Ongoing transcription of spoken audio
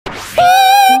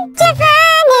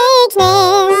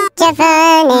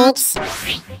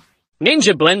Funix.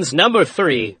 Ninja blends number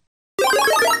 3.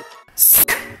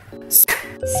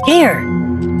 Scare.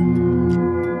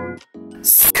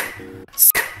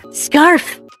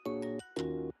 Scarf.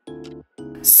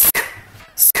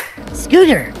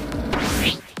 Scooter.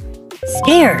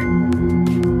 Scare.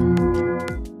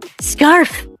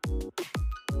 Scarf.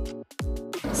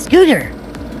 Scooter.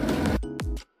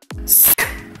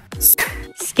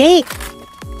 Skate.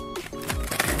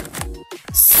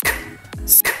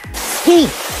 Skate.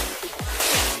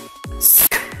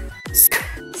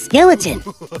 Skeleton.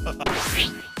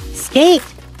 Skate.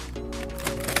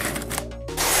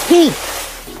 Skate.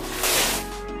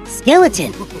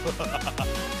 Skeleton.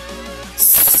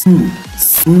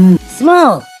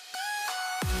 Small.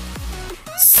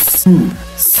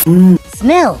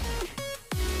 Smell.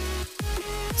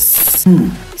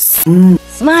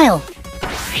 Smile.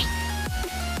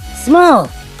 Small.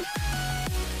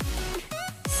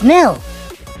 Smell.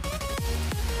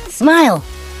 Smile.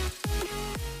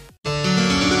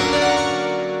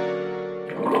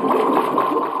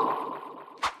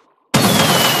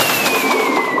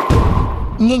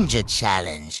 Ninja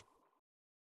Challenge.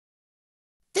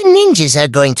 The ninjas are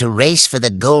going to race for the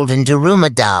Golden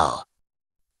Daruma doll.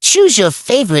 Choose your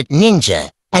favorite ninja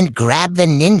and grab the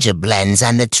ninja blends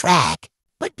on the track.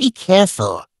 But be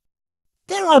careful.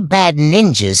 There are bad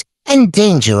ninjas and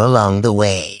danger along the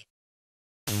way.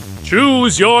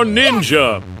 Choose your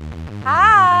ninja.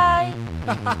 Hi!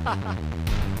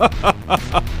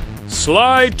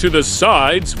 Slide to the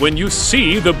sides when you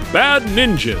see the bad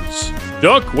ninjas.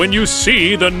 Duck when you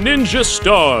see the ninja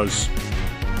stars.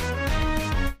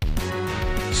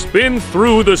 Spin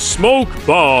through the smoke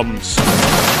bombs.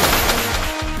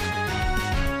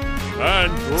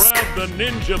 And grab the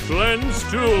ninja blends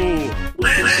too.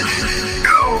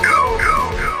 Go, go, go,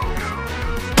 go,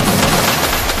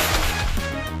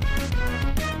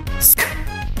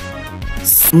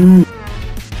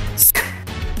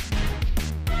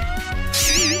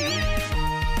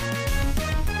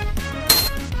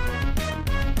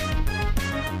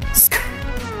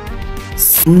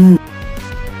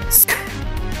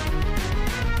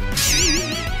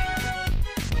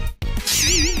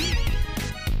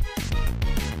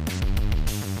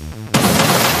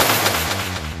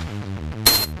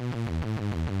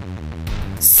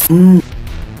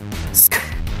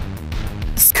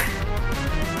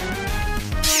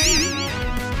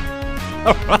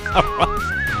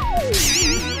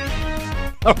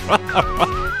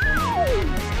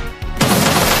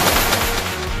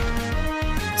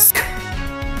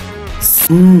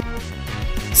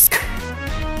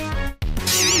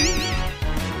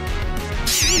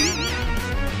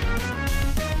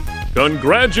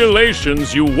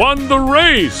 Congratulations, you won the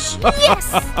race!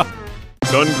 Yes!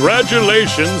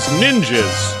 Congratulations,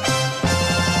 ninjas!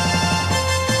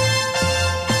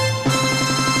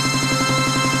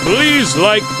 Please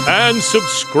like and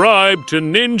subscribe to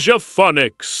Ninja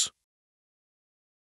Funix.